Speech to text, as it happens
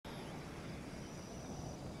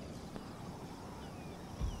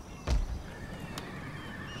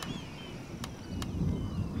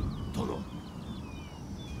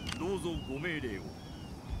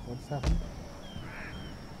What's happened?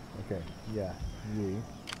 Okay, yeah, you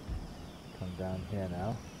come down here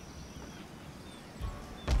now.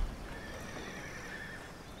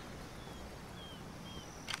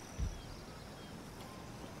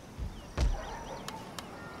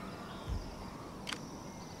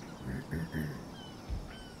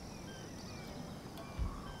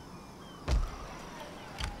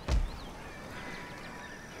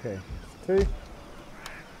 Okay, it's 2.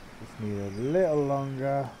 Just need a little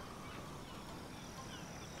longer.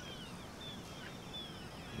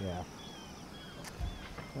 Yeah.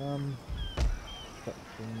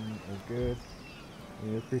 Construction is good. Are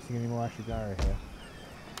you recruiting any more Ashigaru here?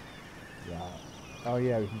 Yeah. Oh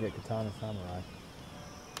yeah, we can get Katana Samurai.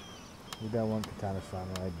 We don't want Katana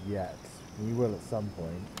Samurai yet. We will at some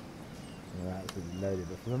point. We're absolutely loaded.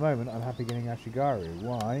 But for the moment, I'm happy getting Ashigaru.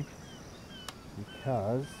 Why?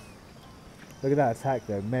 Because... Look at that attack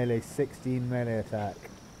though. Melee 16 melee attack.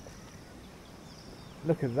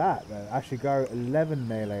 Look at that though. Ashigaru 11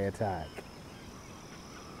 melee attack.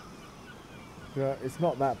 It's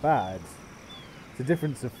not that bad. It's a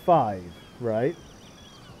difference of 5, right?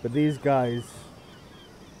 But these guys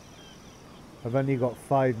have only got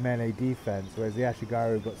 5 melee defense, whereas the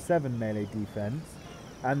Ashigaru have got 7 melee defense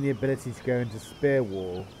and the ability to go into spear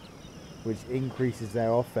wall, which increases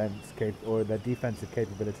their offense or their defensive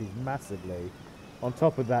capabilities massively. On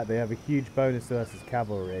top of that, they have a huge bonus versus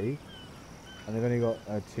cavalry, and they've only got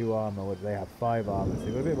 2 armor, which they have 5 armor, so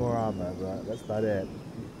they've got a bit more armor, but that's about it.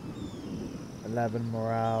 11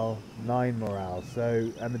 morale, 9 morale. So,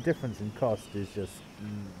 and the difference in cost is just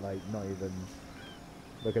like not even.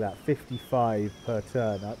 Look at that, 55 per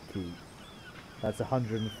turn upkeep. That's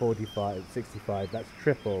 145, 65. That's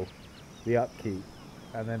triple the upkeep,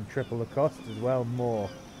 and then triple the cost as well. More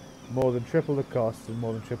than triple the cost and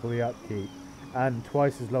more than triple the upkeep, and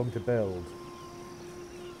twice as long to build.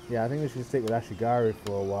 Yeah, I think we should stick with Ashigaru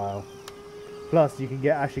for a while. Plus, you can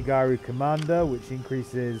get Ashigaru Commander, which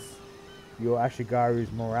increases your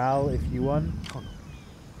Ashigaru's morale if you want.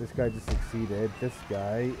 This guy just succeeded. This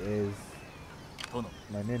guy is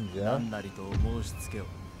my ninja.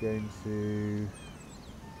 Going to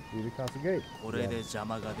do the castle gate. Yeah.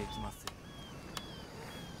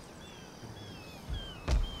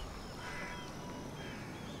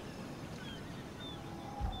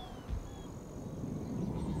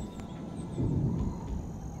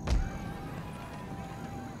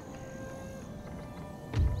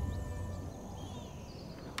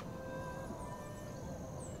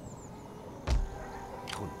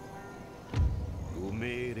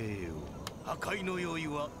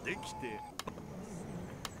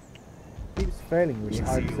 Keeps failing really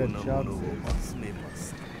high percent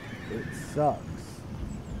chances. It sucks.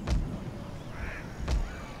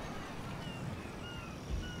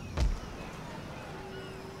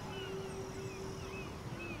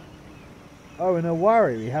 Oh, and a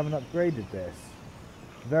worry, we haven't upgraded this.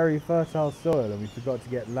 Very fertile soil, and we forgot to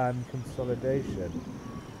get land consolidation.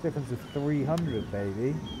 Difference of 300,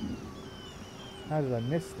 baby. How did I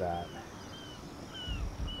miss that?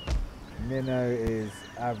 Minnow is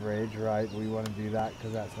average, right? We want to do that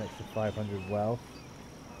because that's an extra 500 wealth.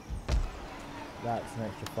 That's an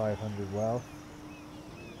extra 500 wealth.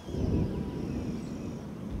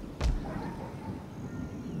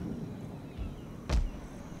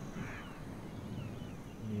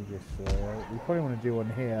 Media soil. We probably want to do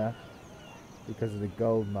one here because of the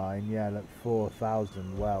gold mine. Yeah, look,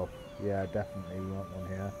 4,000 wealth. Yeah, definitely we want one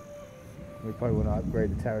here. We probably want to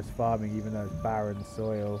upgrade the terrace farming even though it's barren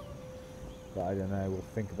soil. But I don't know, we'll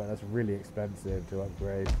think about it. That's really expensive to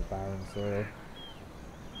upgrade the barren soil.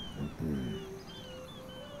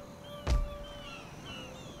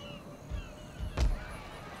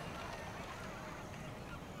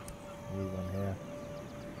 New one here.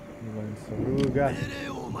 New one in Saruga.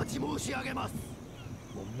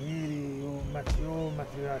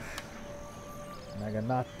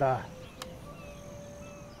 Naganata.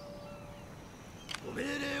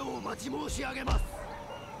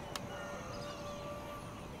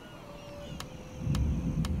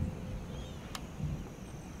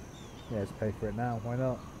 Yeah, let's pay for it now. Why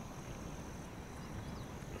not?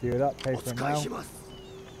 Queue it up, pay for it now.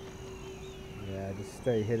 Yeah, just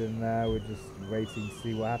stay hidden there. We're just waiting to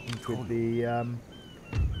see what happens with the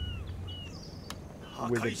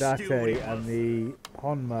Date and the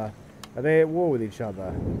Honma. Are they at war with each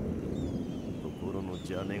other?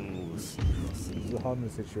 This is the Honma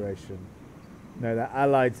situation. No, they're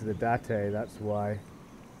allied to the Date, that's why.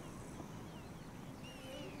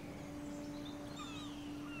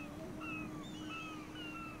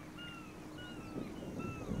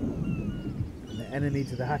 enemy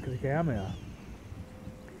to the Hatakeyama.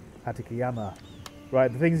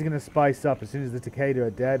 Right, the things are going to spice up as soon as the Takeda are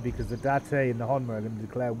dead, because the Date and the Honma are going to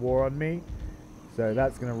declare war on me. So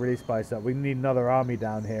that's going to really spice up. We need another army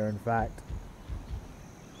down here, in fact.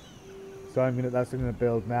 So that's what I'm going to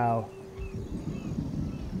build now.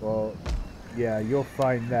 Well, yeah, you're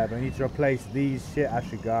fine there, but I need to replace these shit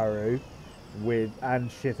Ashigaru with, and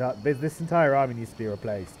shit up. This entire army needs to be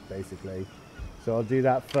replaced, basically. So I'll do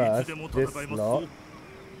that first. This lot.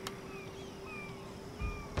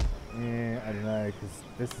 Yeah, I don't know, because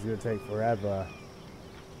this is going to take forever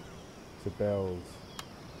to build.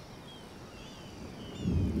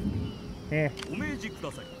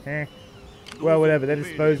 Well, whatever, they're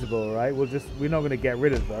disposable, right? We're not going to get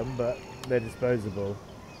rid of them, but they're disposable.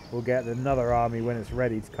 We'll get another army when it's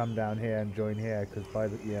ready to come down here and join here, because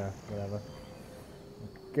yeah, whatever.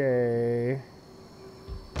 Okay.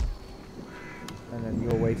 And then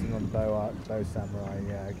you're waiting on bow samurai,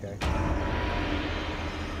 yeah, okay.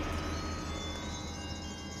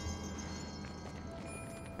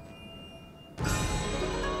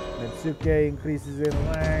 Metsuke increases in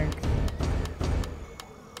rank.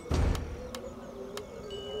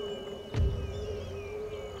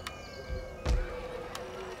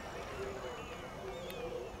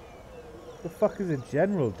 What the fuck is a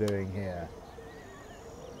general doing here?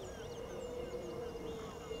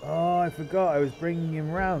 Oh, I forgot I was bringing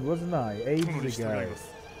him round, wasn't I? Ages ago. I was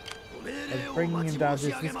bringing him down.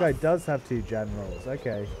 This guy does have 2 generals.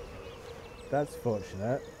 Okay. That's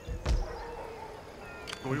fortunate.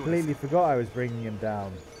 Completely forgot I was bringing him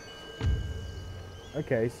down.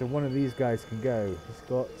 Okay, so one of these guys can go. He's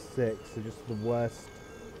got 6, so just the worst.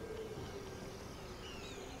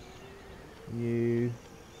 You,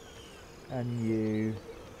 and you,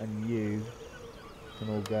 and you can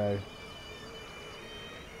all go.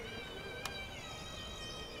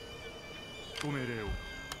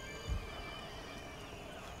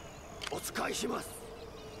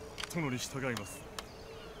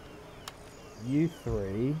 You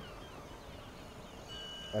 3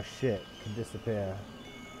 are shit, can disappear.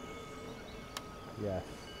 Yes.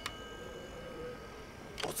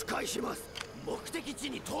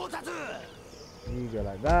 You go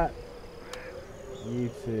like that. You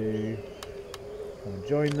 2 come and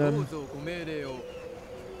join them.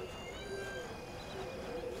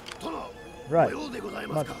 Right,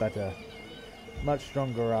 much better. Much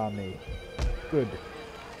stronger army. Good.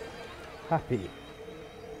 Happy.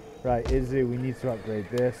 Right, Izu, we need to upgrade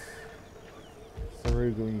this.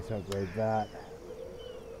 Saruga, we need to upgrade that.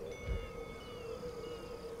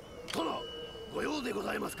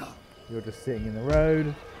 You're just sitting in the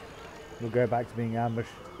road. We'll go back to being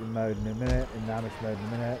ambushed mode in a minute. In ambush mode in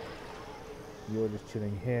a minute. You're just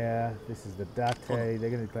chilling here. This is the Date. They're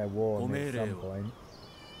going to declare war on me at some point.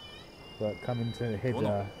 But coming to Hida.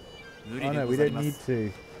 Oh no, we don't need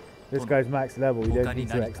to. This guy's max level. We don't need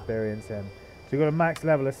to experience him. So we've got a max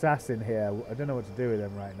level assassin here. I don't know what to do with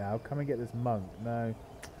him right now. Come and get this monk. No.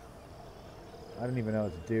 I don't even know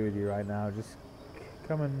what to do with you right now. Just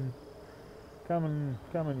come and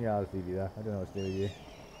yeah, I'll leave you there. I don't know what to do with you.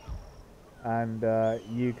 And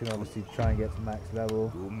you can obviously try and get to max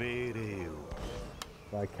level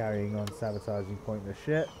by carrying on sabotaging pointless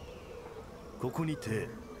shit.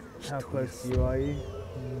 How close to you are you?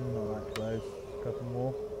 Not that close. A couple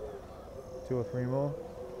more. 2 or 3 more.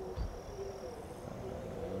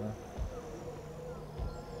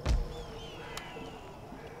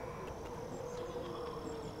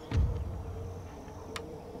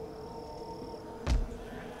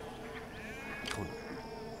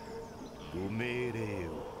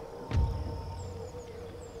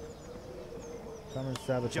 Come and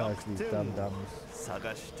sabotage these dum-dums.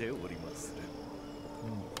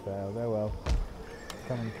 Fail, they will.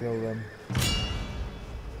 Come and kill them.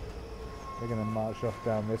 They're going to march off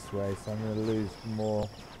down this way, so I'm going to lose more.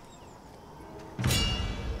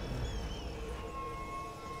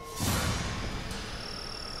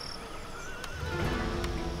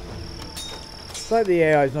 It's like the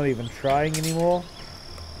AI is not even trying anymore.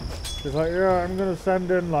 It's like, yeah, I'm going to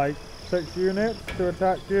send in like 6 units to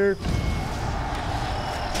attack you.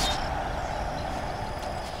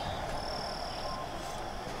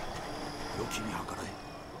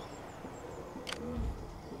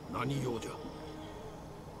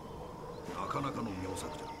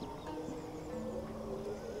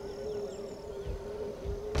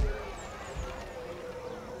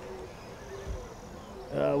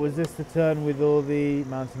 Was this the turn with all the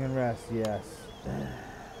mounting unrest? Yes.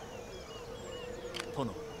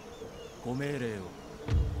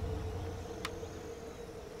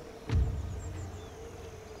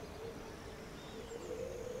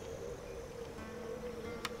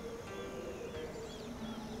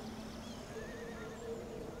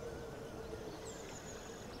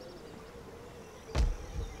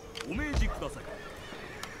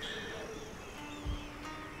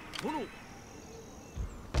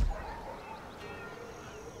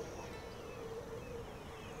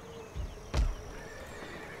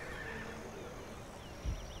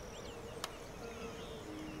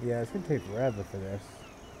 Yeah, it's going to take forever for this.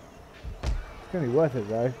 It's going to be worth it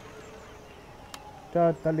though.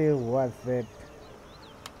 Totally worth it.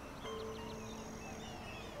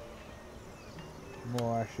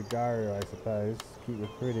 More Ashigaru, I suppose. Keep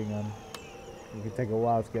recruiting them. It could take a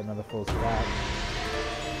while to get another full stack.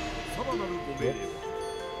 Yep.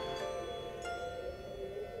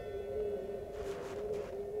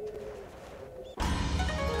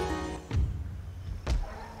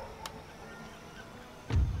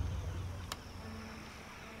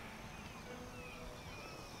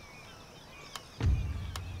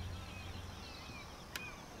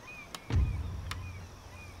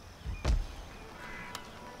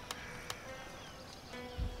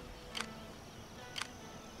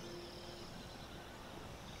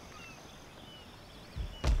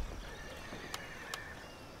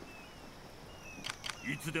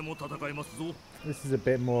 いつでも戦えますぞ。 This is a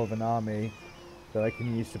bit more of an army that I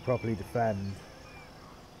can use to properly defend.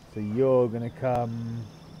 So you're gonna come.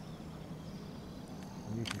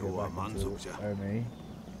 You can go back into Omi.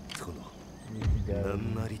 You can go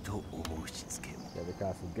get the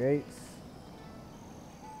castle gates.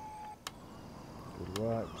 Good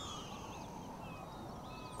work.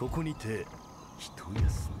 ここにて一休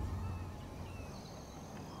み。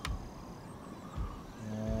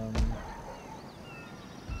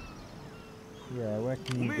 Yeah, where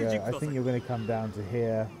can you go? I think you're going to come down to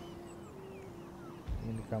here.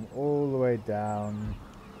 You're going to come all the way down.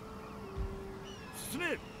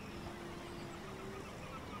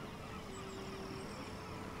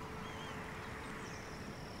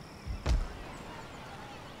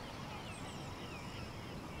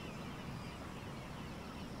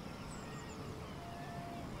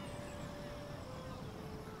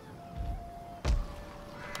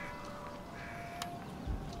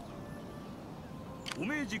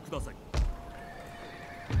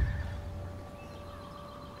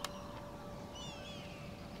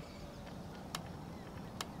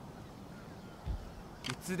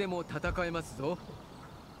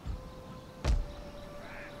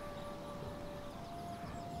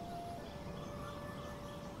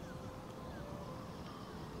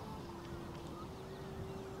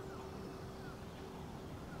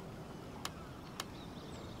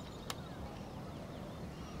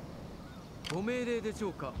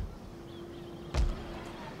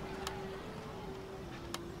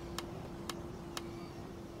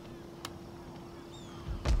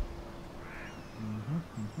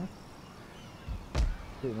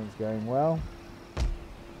 Treatment's going well.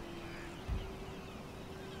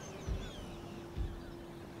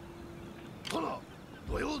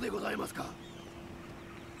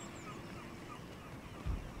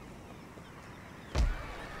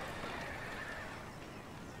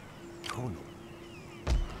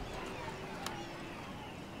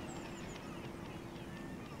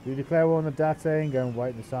 Do we declare war on the Date and go and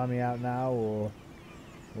wipe this army out now, or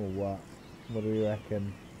what? What do we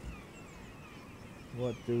reckon?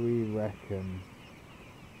 What do we reckon?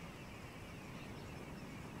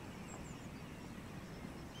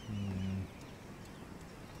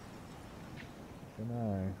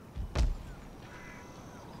 Dunno.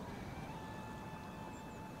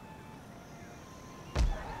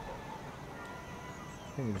 I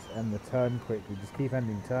think we just end the turn quickly. Just keep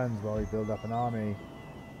ending turns while we build up an army.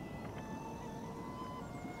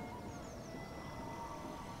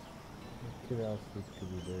 What else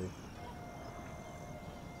could we do?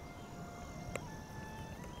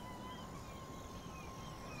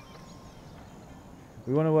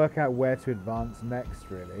 We want to work out where to advance next,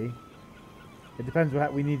 really. It depends.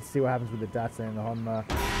 We need to see what happens with the Date and the Honma.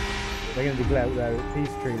 They're going to declare their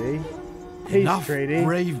peace treaty. Enough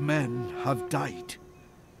brave men have died.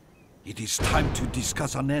 It is time to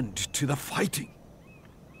discuss an end to the fighting.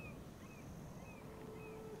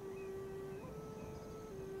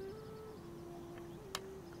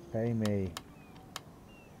 Pay me.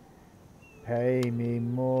 Pay me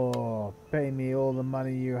more. Pay me all the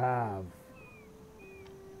money you have.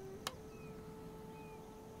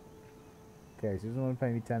 Okay, so he doesn't want to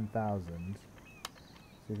pay me 10,000.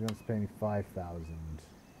 So he wants to pay me 5,000.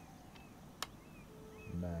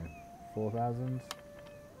 No. 4,000?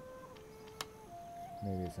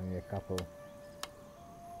 Maybe it's only a couple.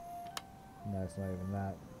 No, it's not even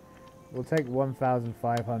that. We'll take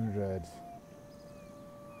 1,500.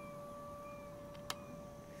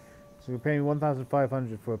 So you're paying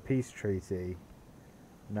 1,500 for a peace treaty.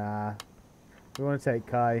 Nah. We want to take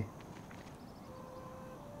Kai.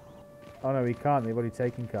 Oh no, we can't. They've already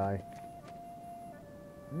taken Kai.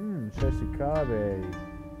 Shoshikabe.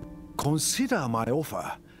 Consider my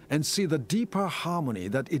offer and see the deeper harmony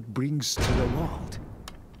that it brings to the world.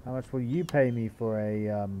 How much will you pay me for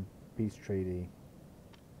a peace treaty?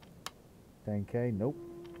 10k? Nope.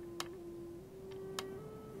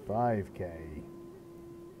 5k?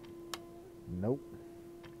 Nope.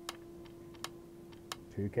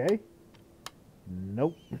 2k?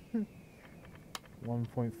 Nope.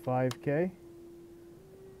 1.5k?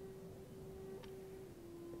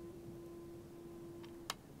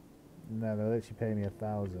 No, they'll actually pay me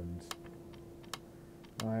 1,000.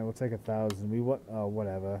 Alright, we'll take 1,000. Oh,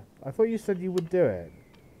 whatever. I thought you said you would do it.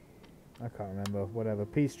 I can't remember. Whatever.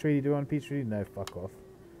 Peace treaty. Do you want a peace treaty? No, fuck off.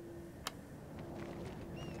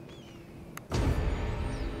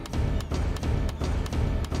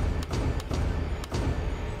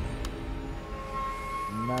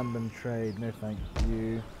 Mamban trade. No, thank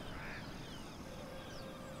you.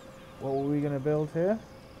 What were we going to build here?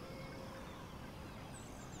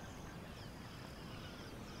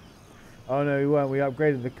 Oh no, we weren't. We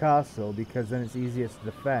upgraded the castle because then it's easier to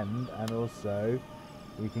defend, and also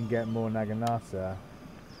we can get more Naginata.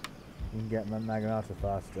 We can get Naginata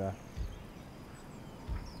faster.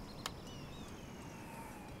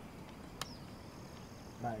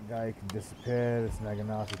 That guy can disappear. This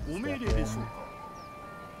Naginata can step in.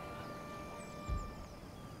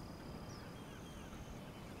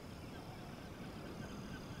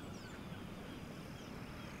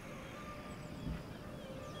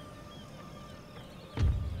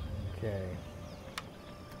 Okay.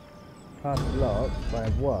 Path blocked by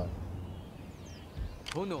what?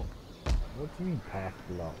 Oh no. What do you mean path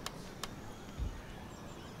blocked?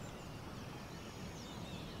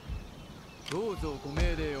 どうぞご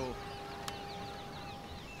命令を。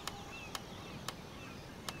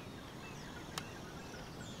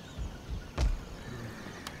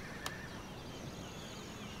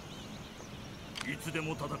いつで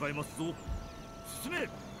も戦えますぞ。進め。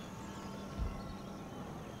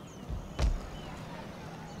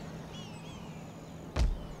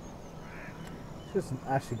It's just an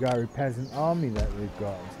Ashigaru peasant army that we've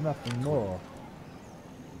got. It's nothing more.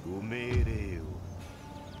 ご命令を。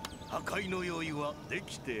破壊の用意はで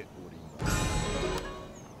きております。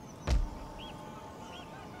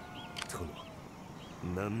殿、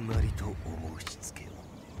何なりとお申し付けを。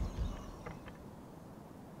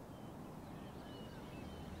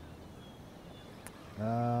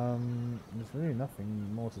There's really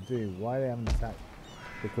nothing more to do. Why they haven't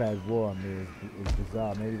declared war on me is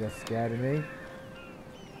bizarre. Maybe they're scared of me.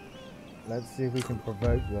 Let's see if we can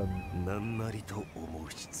provoke them. 何なりとお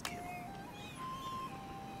申し付けを。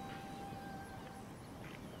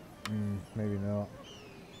Maybe not.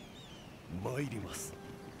 参ります。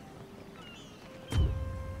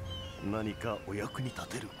何かお役に立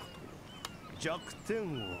てること、弱点を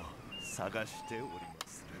探しておりま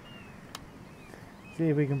す。See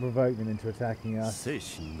if we can provoke them into attacking us. 精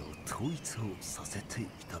神の統一をさせてい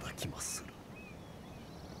ただきまする。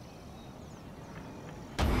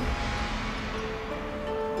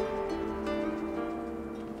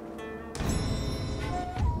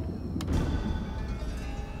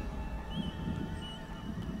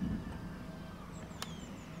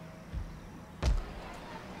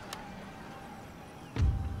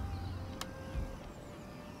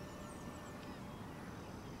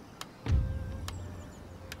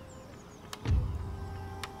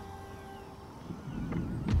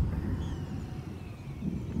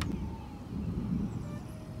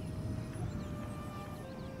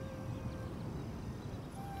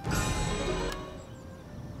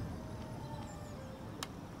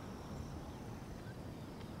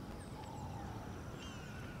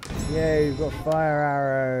Yay, we've got fire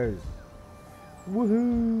arrows.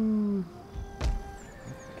 Woohoo!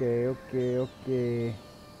 Okay, okay, okay.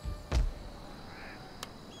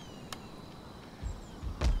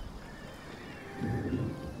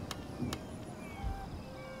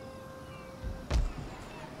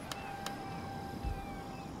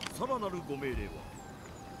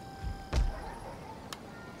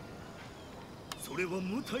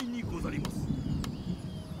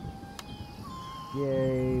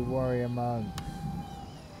 Yay, warrior monks.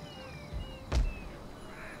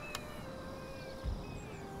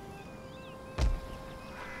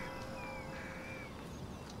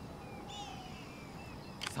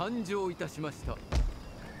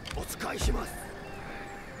お使いします。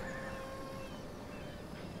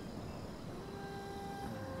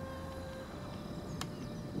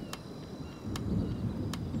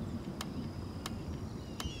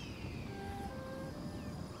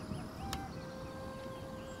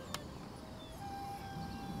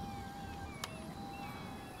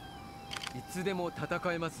つでも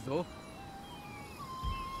戦えますぞ。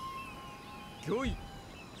御意。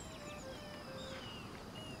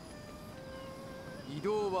移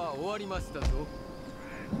動は終わりましたぞ。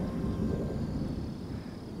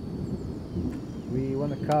We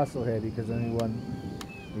want a castle here because only one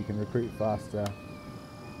we can recruit faster.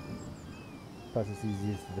 Plus it's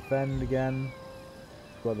easier to defend again.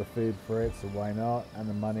 Got the food for it, so why not? And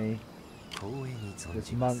the money.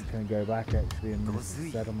 This monk can go back actually, and this is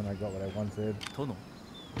the settlement. I got what I wanted.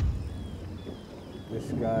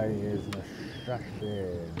 This guy is an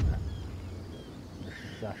assassin.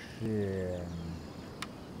 Assassin.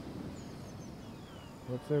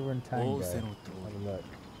 What's over in Tango? Have a look.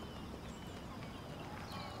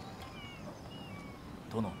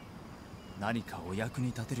 殿、何かお役に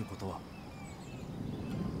立てることは。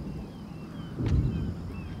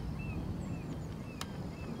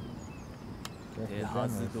手は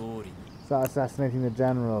ず通りに。 Start assassinating the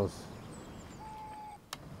generals.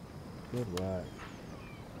 Good work.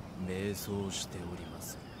 迷走しておりま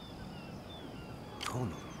す。殿、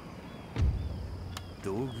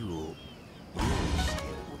道具を用意して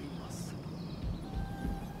おります。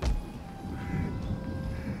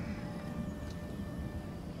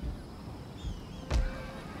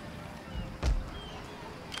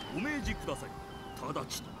お命じください。直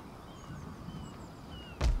ちに。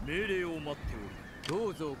命令を待っており。ど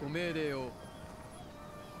うぞご命令を。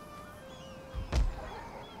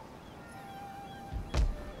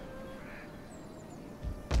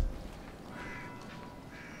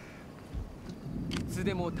いつ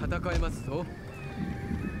でも戦えますぞ。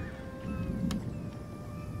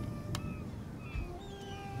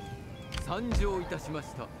参上いたしま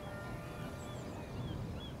した。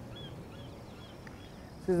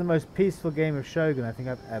 This is the most peaceful game of Shogun I think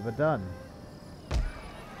I've ever done.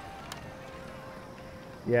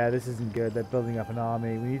 Yeah, this isn't good. They're building up an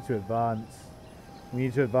army. We need to advance. We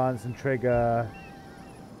need to advance and trigger.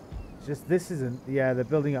 Just this isn't. Yeah, they're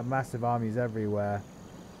building up massive armies everywhere.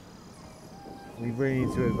 We really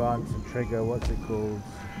need to advance and trigger. What's it called?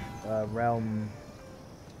 Realm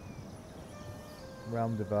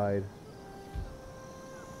divide.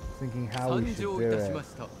 Thinking how we should do it.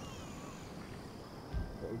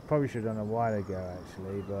 We probably should have done a while ago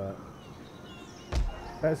actually, but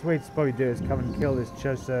best way to probably do is come and kill this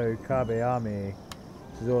Choso Kabe army,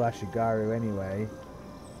 which is all Ashigaru anyway.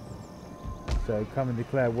 So come and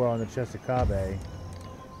declare war on the Chosokabe.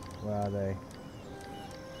 Where are they?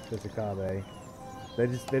 Chosokabe. They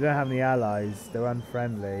don't have any allies. They're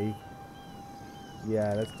unfriendly.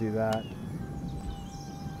 Yeah, let's do that.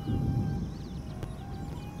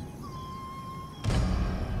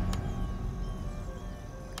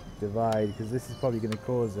 Divide, because this is probably going to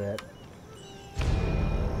cause it.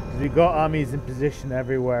 We've got armies in position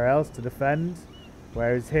everywhere else to defend,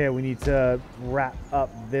 whereas here we need to wrap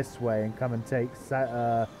up this way and come and take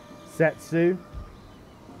Setsu.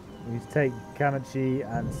 We need to take Kamachi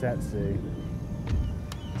and Setsu.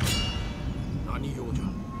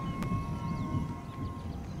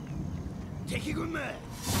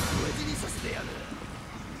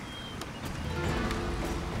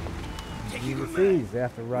 You refuse, they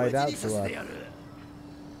have to ride out to us.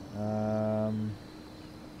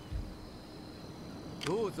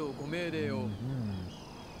 どうぞご命令を。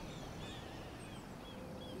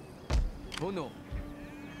殿。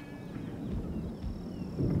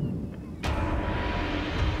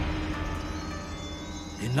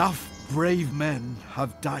Enough brave men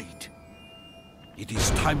have died. It is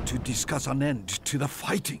time to discuss an end to the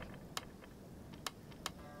fighting.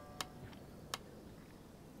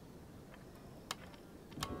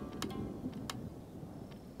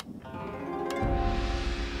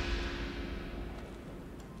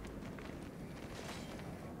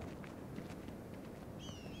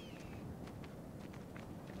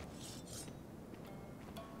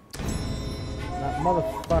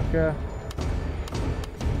 Motherfucker.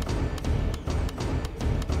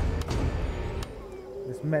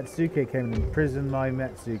 This Metsuke came and imprisoned my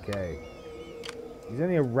Metsuke. He's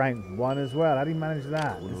only a rank 1 as well. How do you manage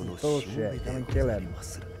that? This is bullshit. Come and kill him.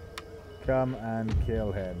 Come and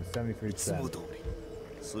kill him. 73%.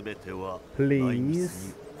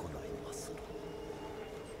 Please.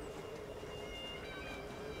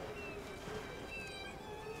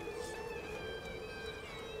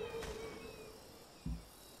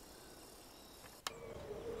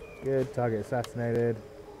 Good, target assassinated.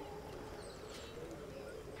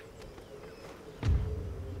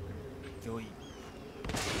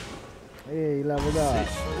 Hey, he leveled up.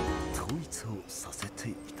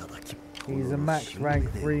 He's a max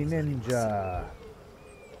rank 3 ninja.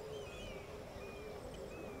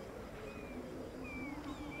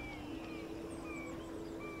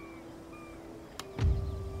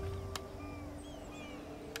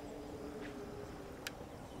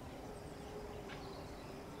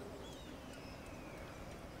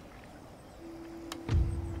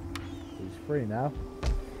 free now.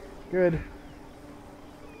 Good.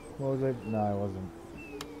 What was it? No, I wasn't.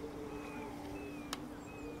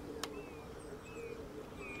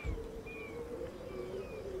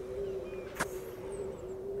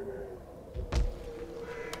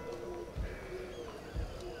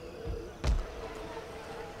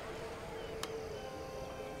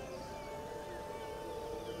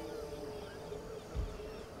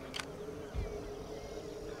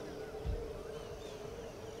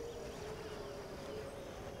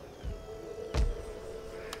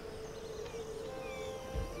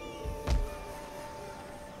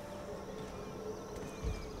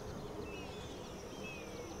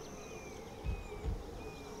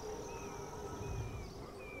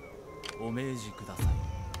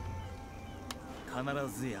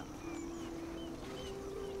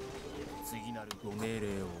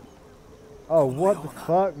 Oh, what the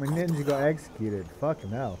fuck? My ninja got executed.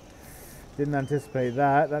 Fucking hell. Didn't anticipate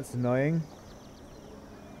that. That's annoying.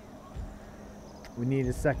 We need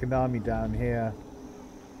a second army down here.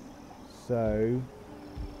 So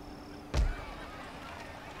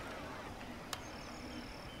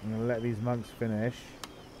I'm gonna let these monks finish.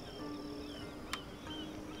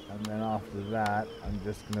 And then after that, I'm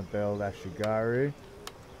just gonna build Ashigaru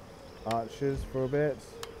archers for a bit.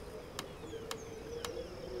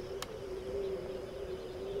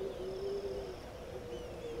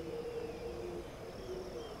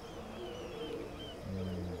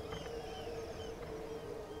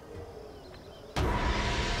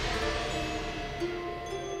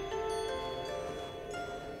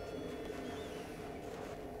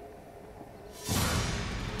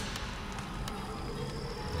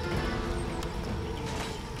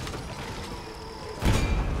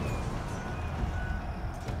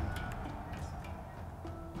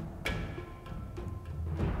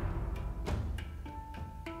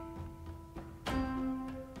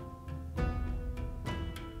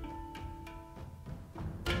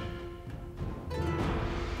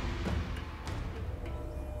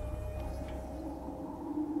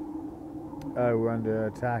 Oh, we're under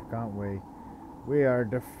attack, aren't we? We are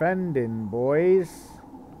defending, boys.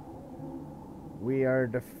 We are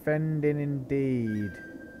defending indeed.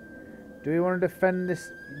 Do we want to defend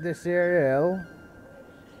this area?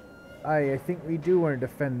 I think we do want to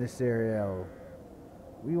defend this area.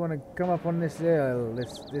 We want to come up on this hill,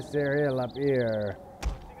 this area up here.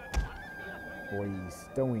 Boys,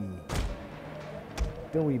 don't we?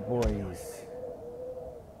 Don't we, boys?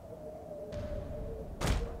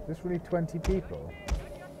 Is this really 20 people?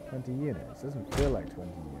 20 units? Doesn't feel like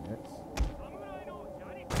 20 units.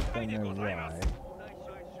 Don't know why.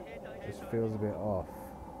 Just feels a bit off.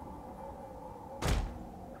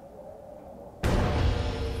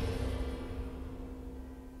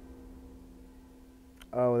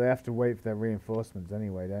 Oh, they have to wait for their reinforcements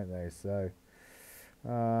anyway, don't they? So,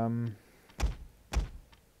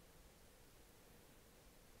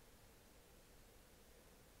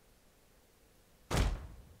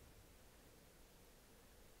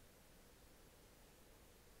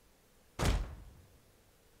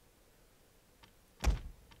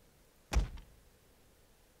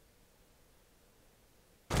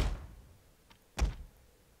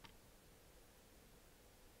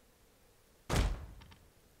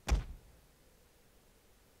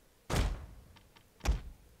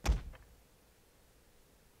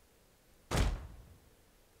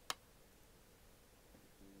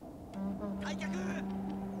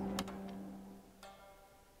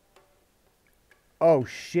 oh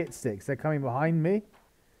shit sticks, they're coming behind me?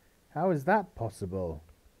 How is that possible?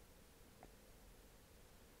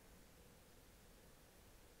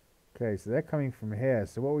 Okay, so they're coming from here.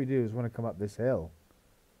 So what we do is want to come up this hill.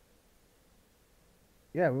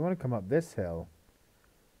 Yeah, we want to come up this hill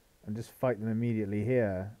and just fight them immediately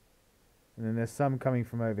here. And then there's some coming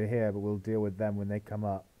from over here, but we'll deal with them when they come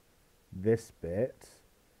up this bit.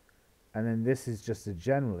 And then this is just a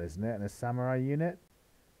general, isn't it? And a samurai unit?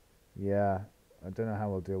 Yeah. I don't know how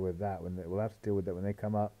we'll deal with that. We'll have to deal with that when they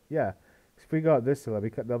come up. Yeah. If we go up this hill,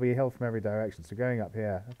 there'll be a hill from every direction. So going up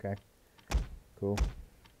here. Okay. Cool.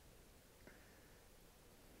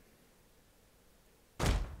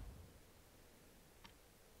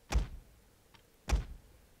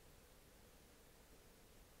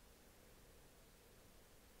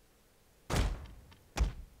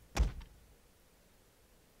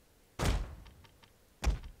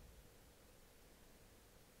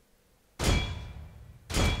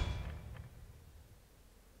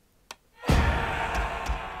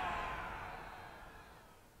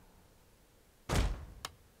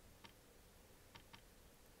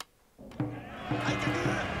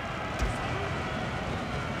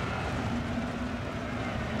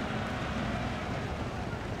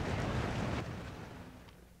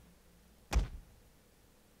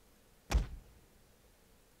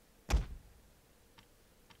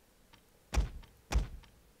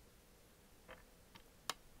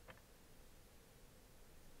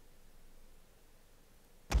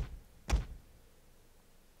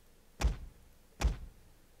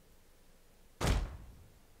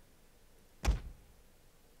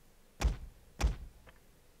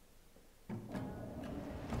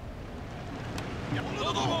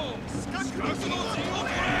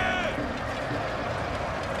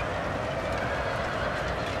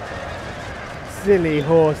 silly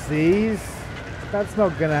horsies. That's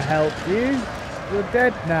not gonna help you. You're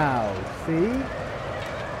dead now, see?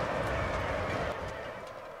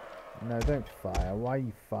 No, don't fire. Why are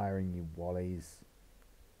you firing, you wallies?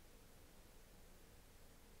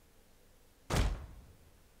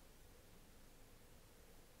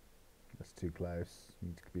 That's too close.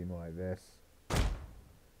 Need to be more like this.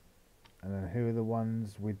 And then who are the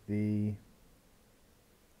ones with the...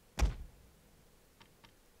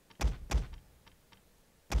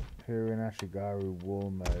 who are in Ashigaru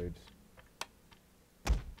wall mode?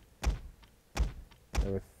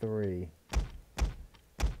 There were 3.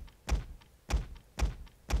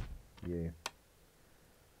 You.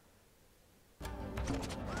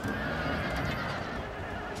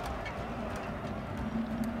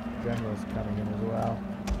 General's coming in as well.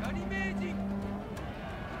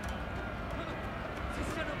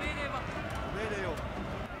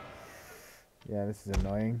 Yeah, this is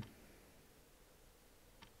annoying.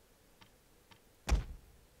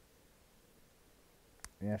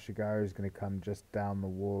 The Ashigaru is going to come just down the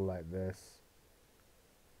wall like this.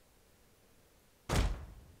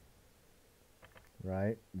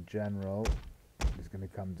 Right, General is going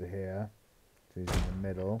to come to here. So he's in the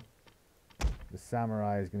middle. The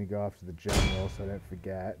Samurai is going to go after the General, so I don't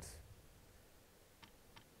forget.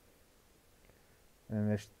 And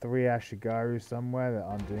there's 3 Ashigaru somewhere that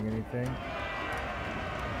aren't doing anything.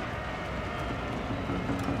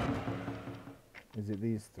 Is it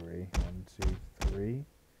these 3? 1, 2, 3.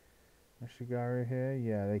 Ashigaru here?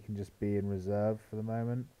 Yeah, they can just be in reserve for the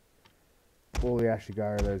moment. All the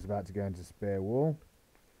Ashigaru though is about to go into spear wall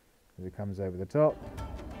as it comes over the top.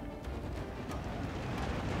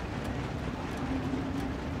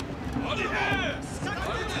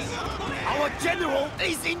 Our general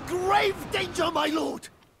is in grave danger, my lord!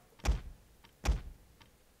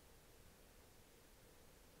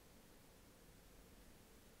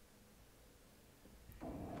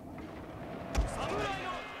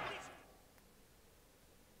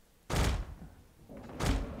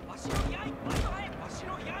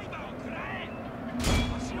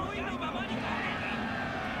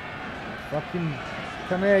 Fucking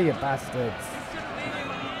come here, you bastards.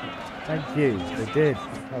 Thank you. They did.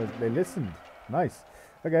 Oh, they listened. Nice.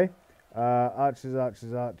 Okay. Archers,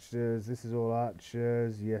 archers, archers. This is all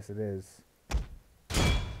archers. Yes, it is.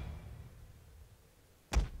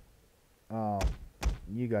 Oh,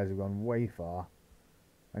 you guys have gone way far.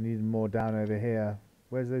 I needed more down over here.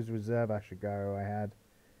 Where's those reserve Ashigaru I had?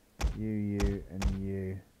 You, and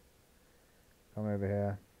you. Come over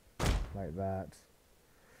here. Like that.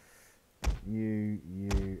 You,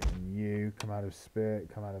 and you. Come out of spear.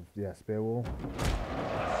 Come out of, yeah, spear wall. Come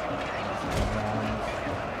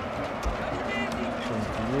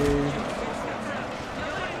to you.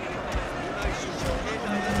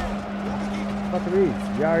 What are these?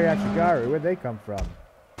 Yari Ashigaru. Where'd they come from?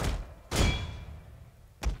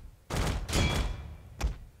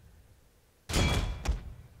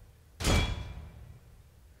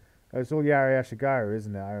 Oh, it's all Yari Ashigaru,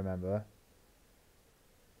 isn't it? I remember.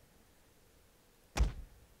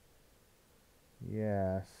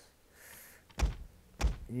 Yes.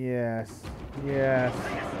 Yes. Yes.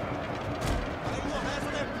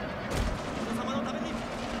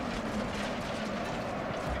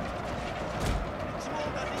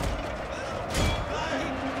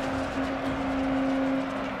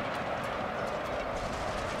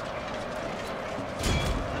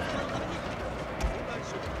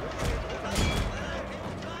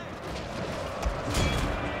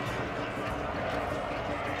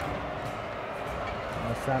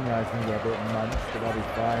 Samurai's going to get a bit munched, but that'll be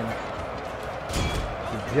fine.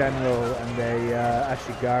 The general and the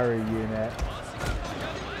Ashigaru unit.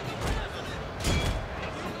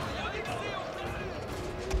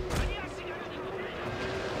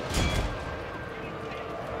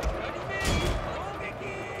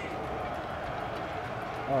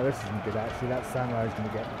 Oh, this isn't good actually. That Samurai's going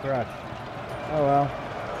to get crushed. Oh well.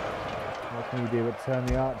 What can we do but turn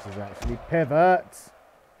the archers actually? Pivot!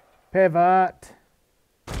 Pivot!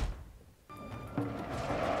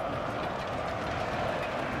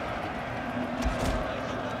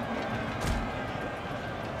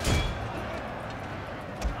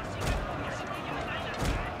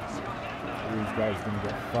 Guy's gonna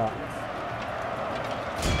get fucked.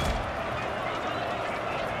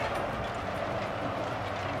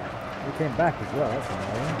 He came back as well, that's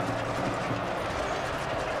annoying.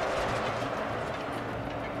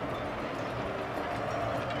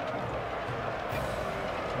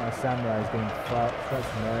 My samurai's getting fucked,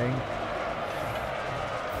 that's annoying.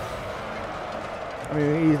 I mean,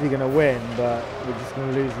 we're easily gonna win, but we're just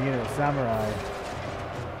gonna lose the unit of samurai.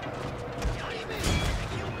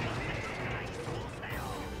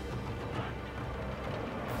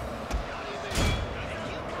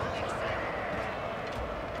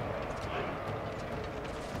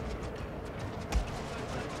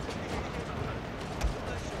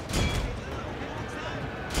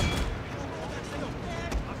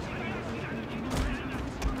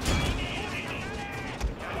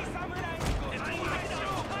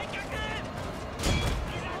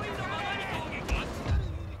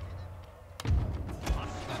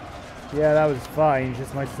 Yeah, that was fine.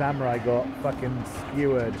 Just my samurai got fucking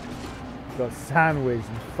skewered. Got sandwiched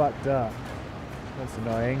and fucked up. That's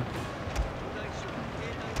annoying.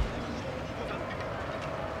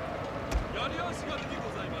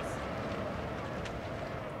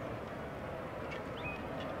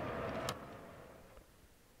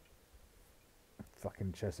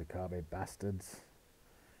 Fucking Chesukabe bastards.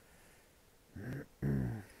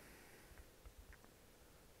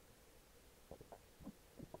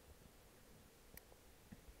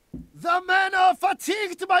 The men are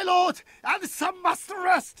fatigued, my lord, and some must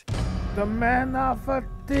rest. The men are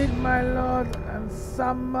fatigued, my lord, and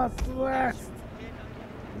some must rest.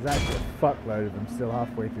 There's actually a fuckload of them still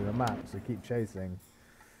halfway through the map, so keep chasing.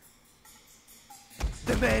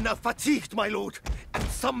 The men are fatigued, my lord, and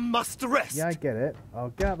some must rest. Yeah, I get it. I'll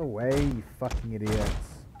get out of the way, you fucking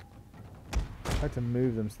idiots. I tried to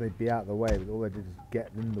move them so they'd be out of the way, but all they did was get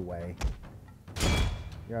in the way.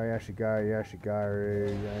 Ashigaru, Ashigaru,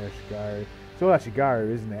 Ashigaru. It's all Ashigaru,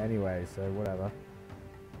 isn't it, anyway, so whatever.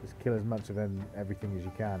 Just kill as much of them, everything as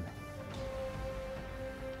you can.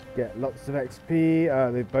 Get lots of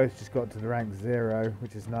XP. They've both just got to the rank 0,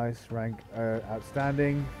 which is nice. Rank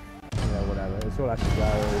outstanding. Yeah, whatever. It's all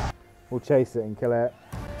Ashigaru. We'll chase it and kill it.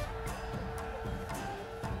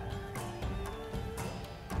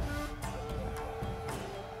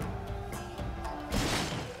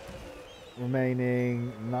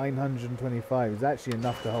 Remaining 925. It's actually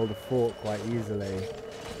enough to hold a fort quite easily.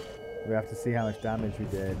 We have to see how much damage we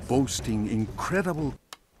did. Boasting incredible.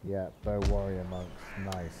 Yeah, bow warrior monks.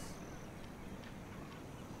 Nice.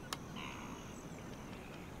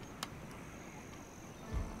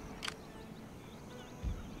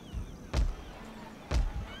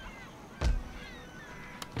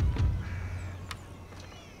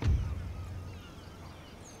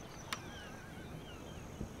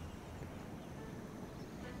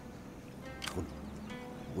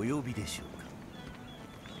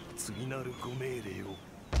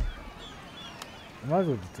 I might as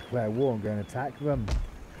well just declare war and go and attack them.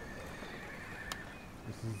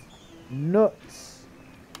 This is nuts.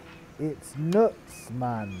 It's nuts,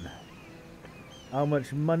 man. How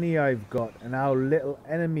much money I've got and how little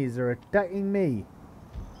enemies are attacking me.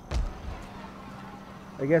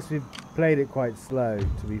 I guess we've played it quite slow,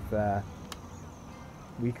 to be fair.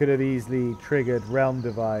 We could have easily triggered Realm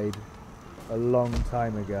Divide a long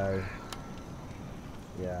time ago.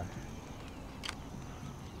 Yeah.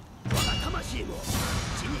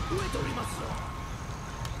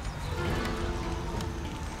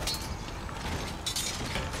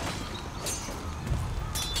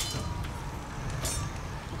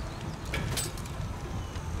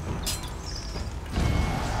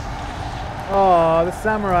 Oh, the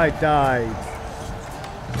samurai died.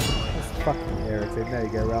 That's fucking irritating. There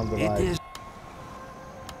you go, Realm Divide.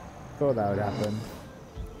 Thought that would happen.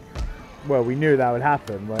 Well, we knew that would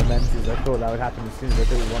happen. What I meant is I thought that would happen as soon as I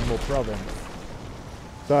took one more province.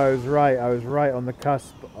 So I was right. I was right on the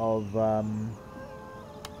cusp of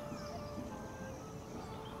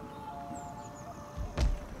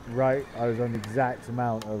right. I was on the exact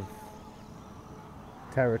amount of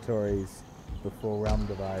territories before Realm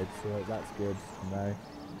Divide, so that's good to know.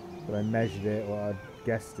 But I measured it, or I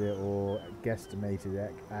guessed it, or guesstimated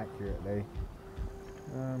it accurately.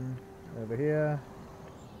 Over here.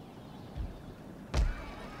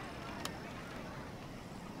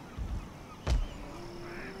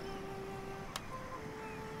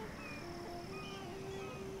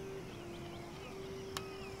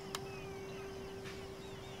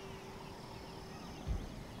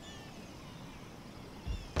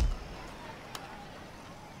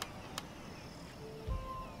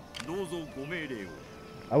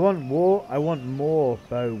 I want more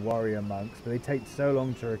bow warrior monks, but they take so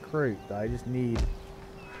long to recruit that I just need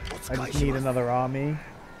another army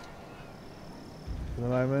for the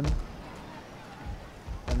moment.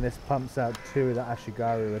 And this pumps out 2 of the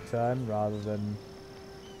Ashigaru a turn rather than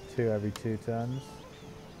 2 every 2 turns.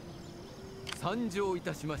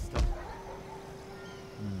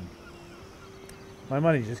 My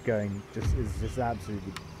money's just going is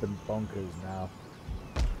absolutely bonkers now.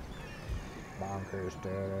 Bonkers.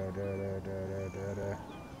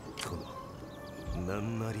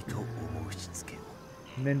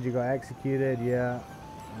 Ninja got executed, yeah.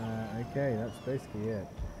 Okay, that's basically it.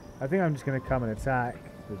 I think I'm just going to come and attack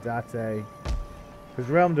the Date.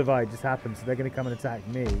 Because Realm Divide just happened, so they're going to come and attack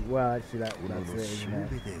me. Well, actually, that's it, isn't it?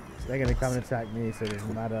 So they're going to come and attack me, so it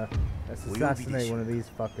doesn't matter. Let's assassinate one of these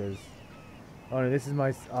fuckers. Oh no, this is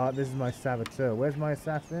my saboteur. Where's my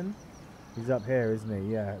assassin? He's up here, isn't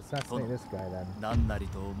he? Yeah, assassinate this guy then.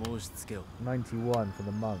 91 for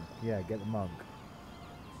the monk. Yeah, get the monk.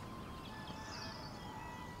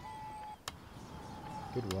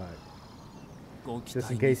 Good work. ご期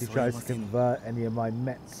Just 待 in に case he 添え tries ま to せん。 convert any of my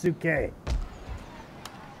Metsuke.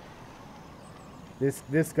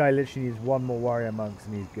 This guy literally needs one more warrior monks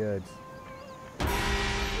and he's good.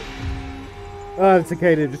 Oh, the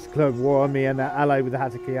Takeda just declared war on me and they're allied with the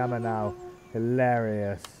Hatakeyama now.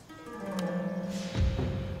 Hilarious.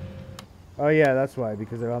 Oh yeah, that's why,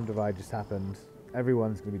 because their arm divide just happened.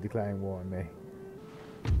 Everyone's going to be declaring war on me.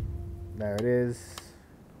 There it is.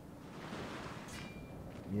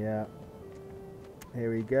 Yeah.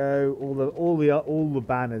 Here we go. All the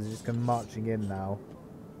banners just come marching in now.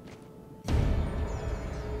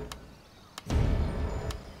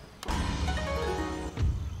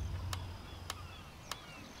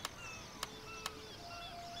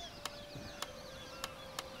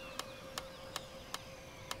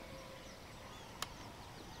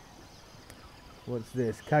 What's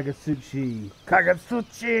this? Kagatsuchi!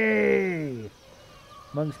 Kagatsuchi!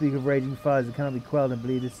 Monks speak of raging fires that cannot be quelled and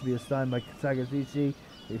believe this to be a sign by Kagatsuchi.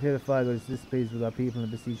 We hear the fire goes displeased with our people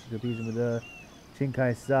and beseech you to appease them with her.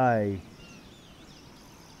 Shinkai Sai.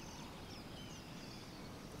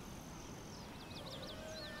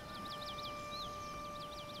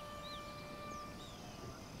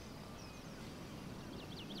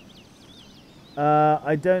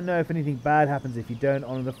 I don't know if anything bad happens if you don't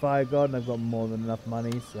honor the fire god, and I've got more than enough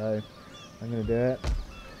money, so I'm gonna do it.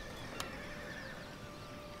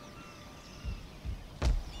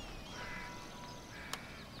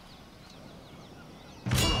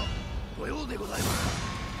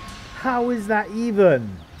 How is that even?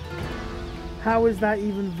 How is that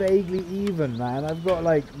even vaguely even, man? I've got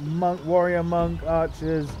like warrior monk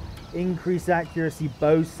archers, increased accuracy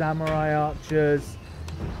bow samurai archers,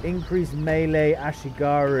 increased melee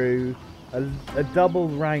Ashigaru, a double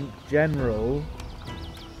rank general,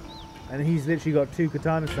 and he's literally got 2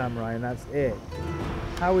 katana samurai and that's it.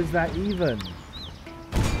 How is that even?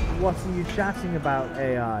 What are you chatting about,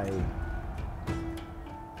 AI?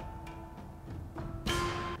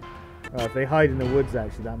 Oh, if they hide in the woods,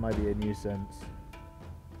 actually, that might be a nuisance.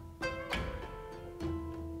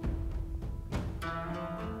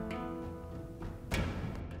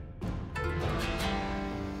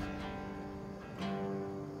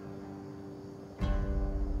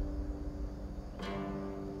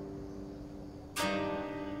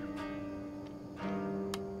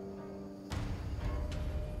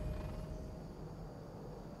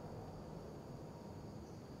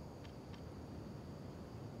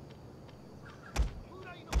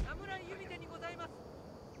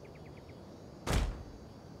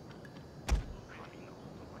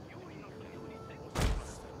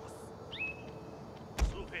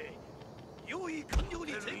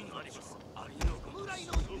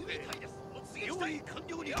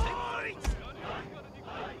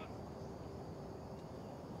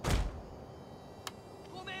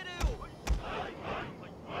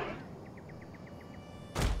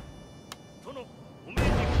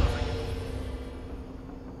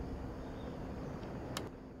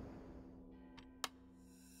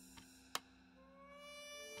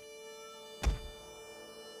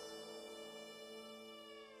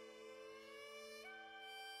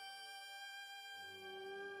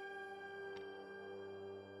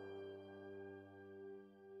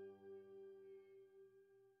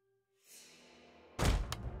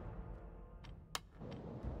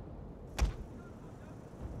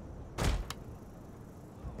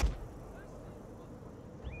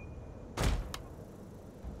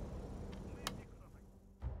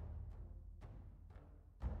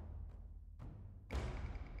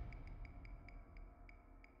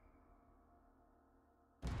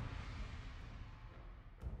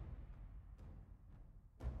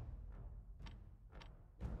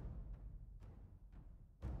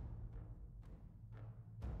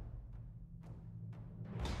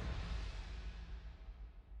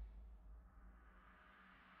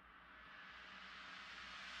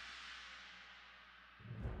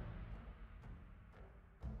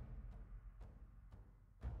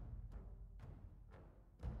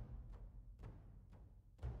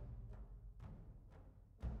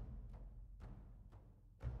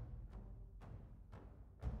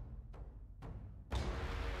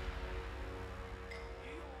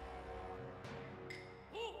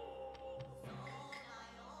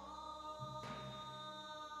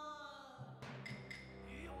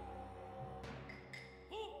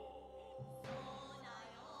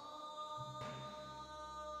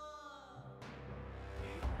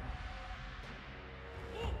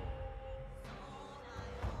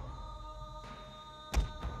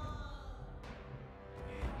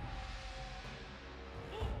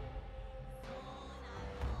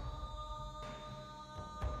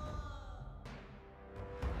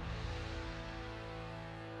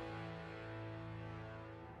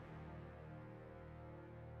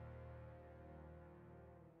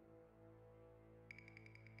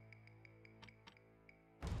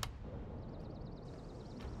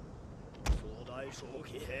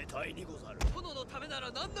 殿のためな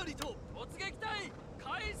ら何なりと突撃隊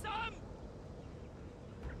解散。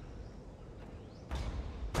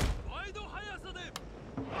ワイド速さで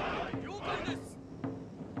了解です。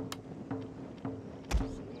総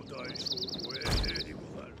大将護衛兵にご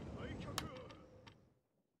ざる。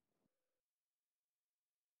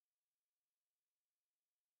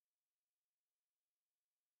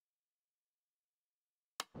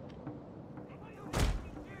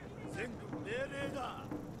全軍命令だ。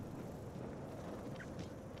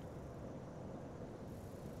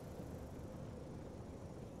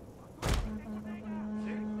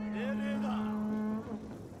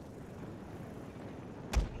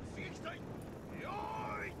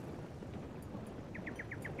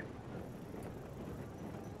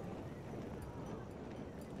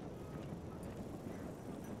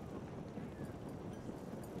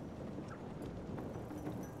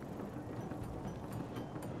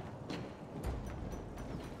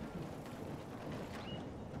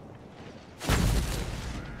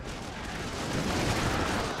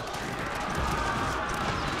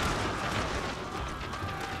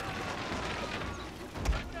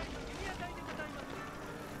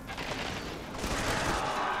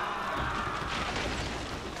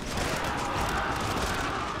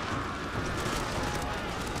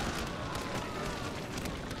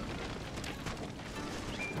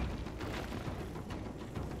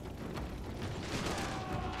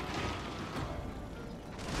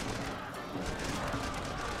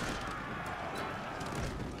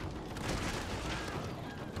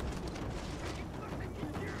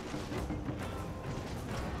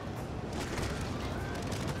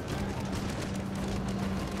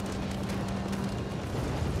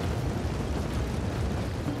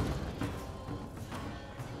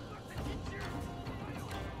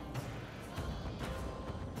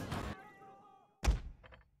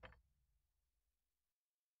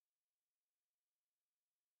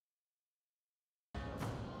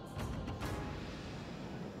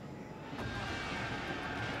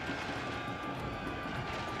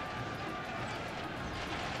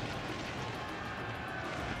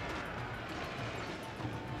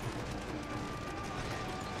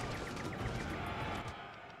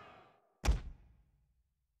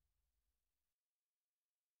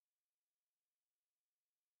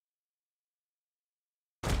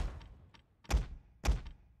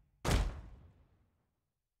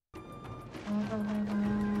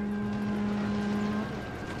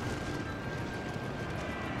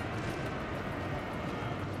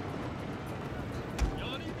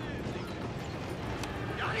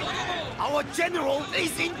Our general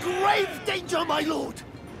is in grave danger, my lord!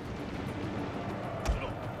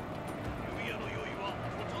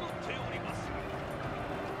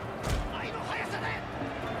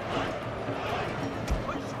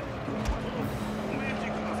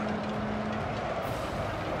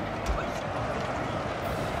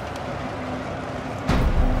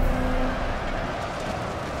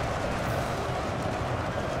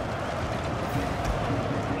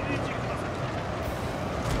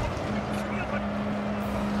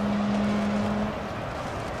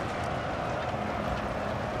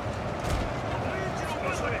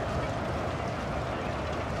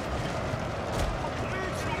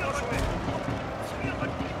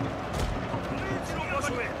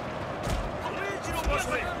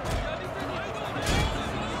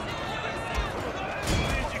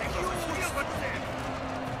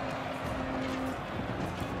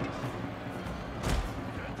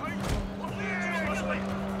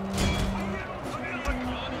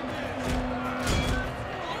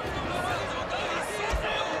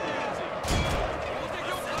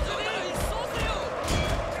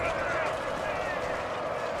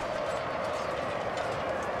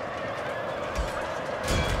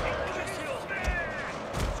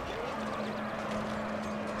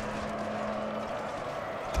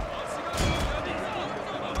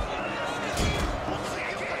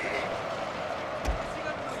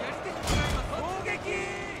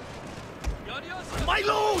 My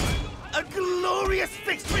lord! A glorious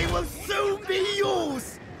victory will soon be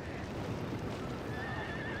yours!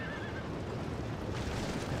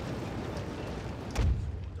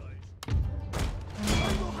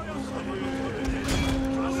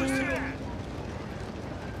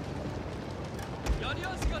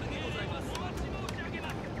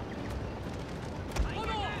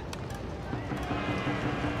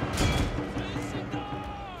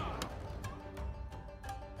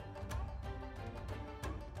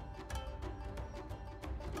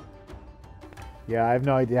 Yeah, I have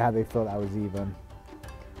no idea how they thought that was even.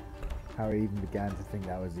 How I even began to think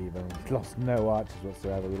that was even. We lost no archers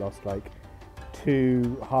whatsoever. We lost like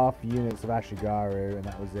 2 half units of Ashigaru, and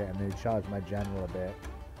that was it. And then he charged my general a bit.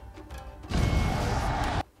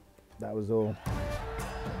 That was all.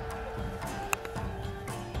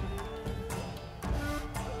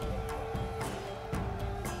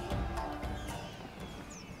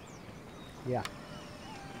 Yeah.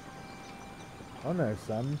 Oh no,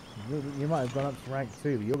 son. You might have gone up to rank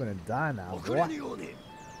 2, but you're gonna die now, boy. You're gonna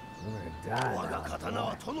die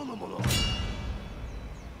now, boy.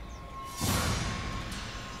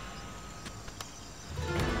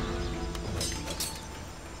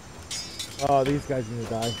 Oh, these guys are gonna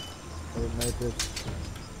die. I didn't notice.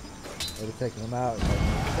 They'd have taken them out. No,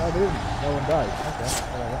 they didn't. No one died. Okay,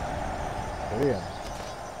 whatever. Brilliant.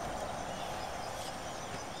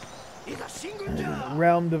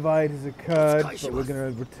 Realm divide has occurred, but we're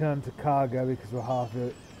going to return to Cargo because we're half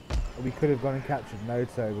it. We could have gone and captured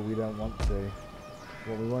Noto, but we don't want to.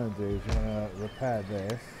 What we want to do is we want to repair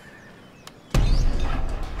this.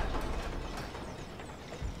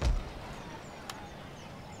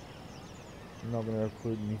 I'm not going to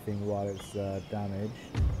recruit anything while it's damaged.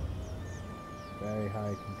 Very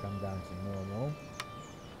high can come down to normal.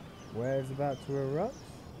 Where is about to erupt?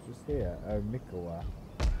 Just here. Oh, Mikawa.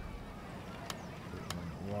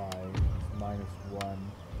 Y is -1.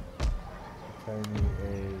 Tony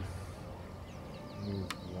is move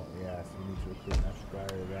 1. Yeah, so we need to recruit an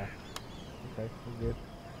Ashigaru there. Okay, we're good.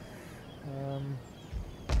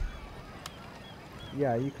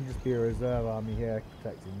 Yeah, you can just be a reserve army here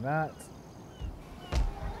protecting that.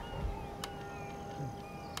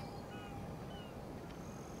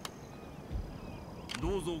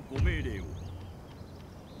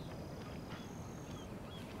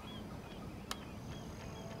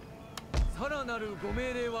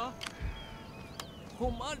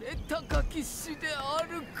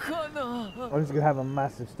 I'm just gonna have a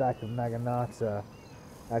massive stack of Naginata.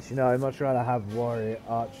 Actually, no, I'd much rather have Warrior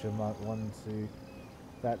Archer Mark 1, 2.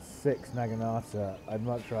 That's 6 Naginata. I'd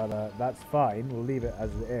much rather. That's fine. We'll leave it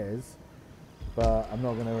as it is. But I'm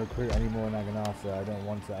not going to recruit any more Naginata. I don't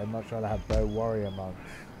want it. I'd much rather have Bow Warrior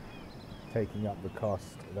Monks taking up the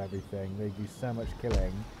cost of everything. They do so much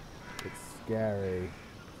killing. It's scary.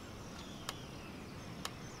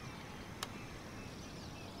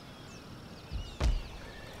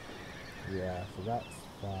 Yeah, so that's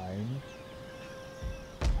fine.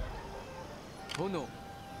 Oh no.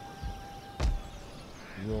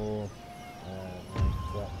 You're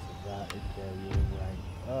ranked up to that. Okay, you're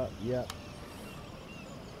ranked up. Yep.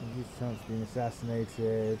 These chance being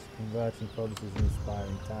assassinated, converting provinces and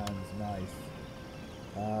inspiring towns. Nice.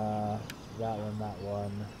 That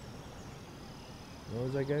one. Where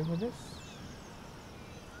was I going with this?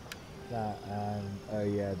 That and oh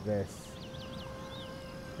yeah, this.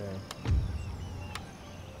 Okay.